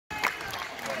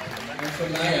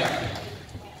from Naya.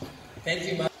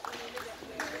 Thank you, Mom.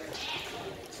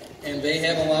 And they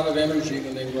have a lot of energy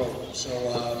when they wrote. So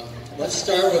let's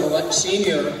start with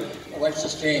senior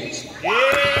Alexis James. Yeah!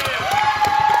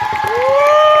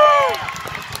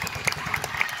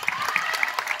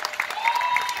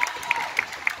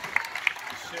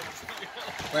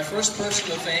 My first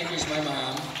person to thank is my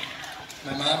mom.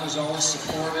 My mom has always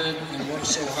supported and worked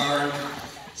so hard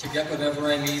to get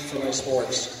whatever I need for my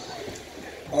sports.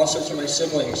 Also to my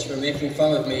siblings for making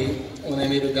fun of me when I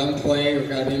made a dumb play or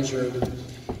got injured.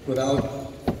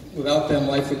 Without them,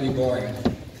 life would be boring.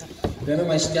 Then to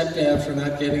my stepdad for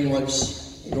not getting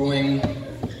what's going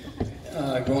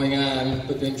on,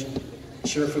 but then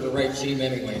cheer for the right team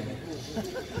anyway.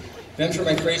 Then for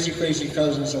my crazy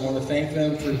cousins, I want to thank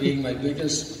them for being my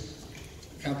biggest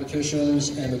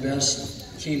competitions and the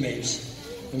best teammates,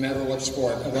 no matter what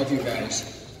sport. I love you guys.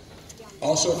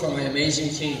 Also for my amazing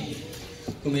team,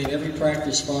 who made every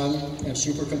practice fun and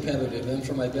super competitive. And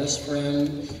for my best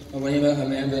friend, Elena,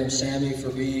 Amanda, and Sammy for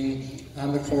being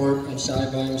on the court and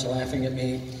sidelines laughing at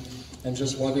me and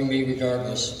just loving me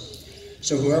regardless.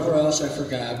 So whoever else I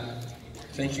forgot,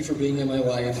 thank you for being in my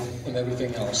life and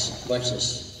everything else.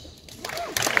 Alexis.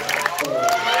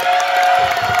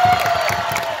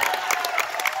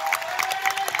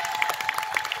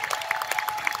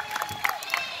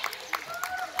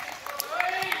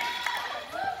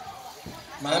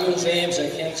 Mom and James, I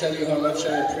can't tell you how much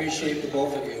I appreciate the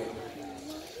both of you.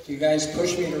 You guys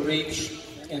pushed me to reach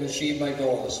and achieve my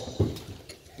goals.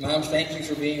 Mom, thank you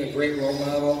for being a great role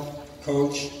model,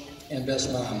 coach, and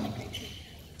best mom.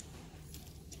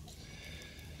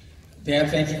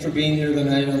 Dad, thank you for being here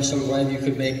tonight. I'm so glad you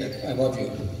could make it. I love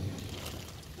you.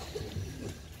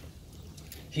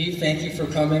 Heath, thank you for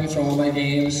coming to all my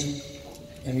games,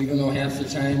 and even though half the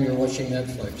time you're watching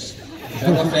Netflix.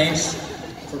 Bella, thanks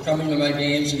for coming to my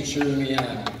games and cheering me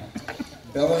on.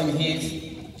 Bella and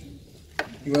Heath,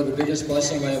 you are the biggest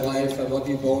blessing in my life. I love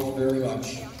you both very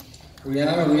much.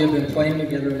 Rihanna, we have been playing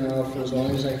together now for as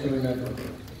long as I can remember.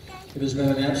 It has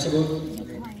been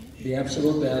the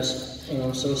absolute best, and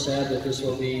I'm so sad that this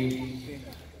will be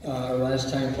our last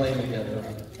time playing together.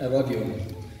 I love you.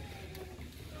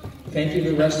 Thank you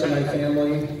to the rest of my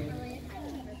family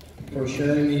for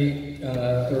sharing me,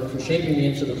 or for shaping me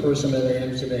into the person that I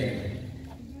am today.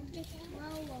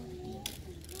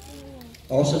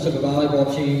 Also to the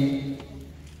volleyball team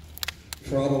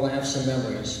for all the laughs and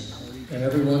memories, and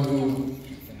everyone who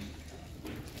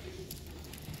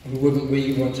wouldn't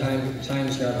leave when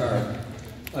times got hard.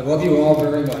 I love you all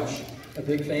very much. A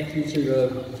big thank you to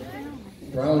the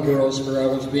Brown girls for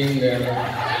always being there.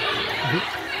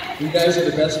 You guys are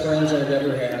the best friends I've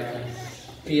ever had.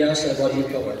 P.S. I love you,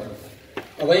 Pillar.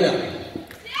 Elena.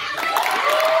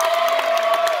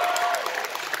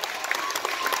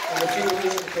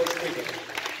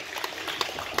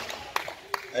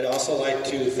 I'd also like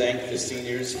to thank the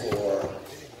seniors for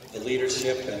the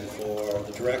leadership and for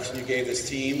the direction you gave this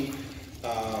team,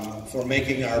 for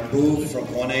making our move from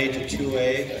 1A to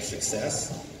 2A a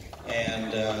success,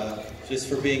 and just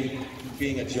for being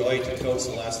a joy to coach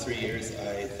the last 3 years.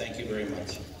 I thank you very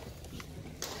much.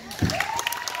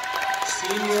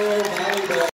 Senior volleyball.